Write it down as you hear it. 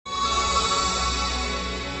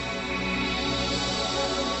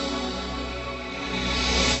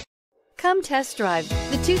Come test drive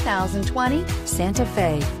the 2020 Santa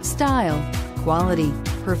Fe. Style, quality,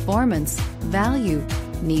 performance, value.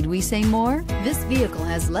 Need we say more? This vehicle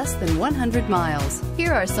has less than 100 miles.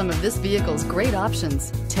 Here are some of this vehicle's great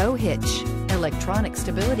options: tow hitch, electronic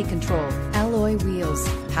stability control, alloy wheels,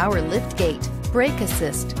 power lift gate, brake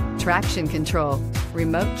assist, traction control,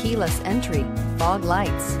 remote keyless entry, fog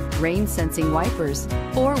lights, rain sensing wipers,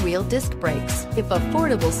 four-wheel disc brakes. If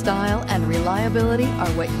affordable style and reliability are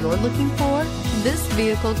what you're looking for, this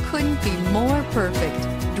vehicle couldn't be more perfect.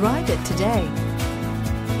 Drive it today.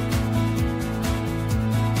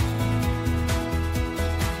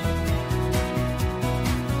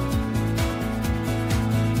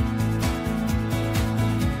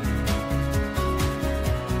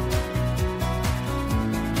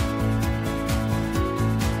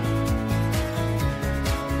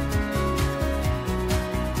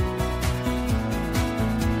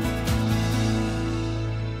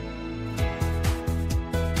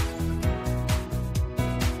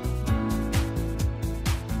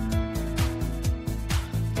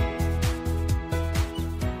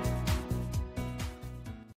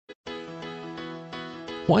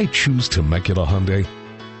 Why choose Temecula Hyundai?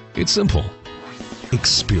 It's simple.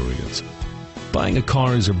 Experience. Buying a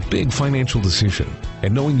car is a big financial decision,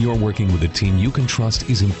 and knowing you're working with a team you can trust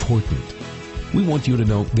is important. We want you to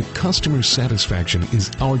know that customer satisfaction is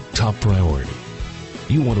our top priority.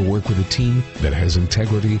 You want to work with a team that has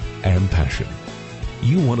integrity and passion.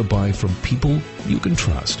 You want to buy from people you can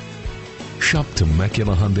trust. Shop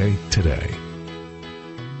Temecula Hyundai today.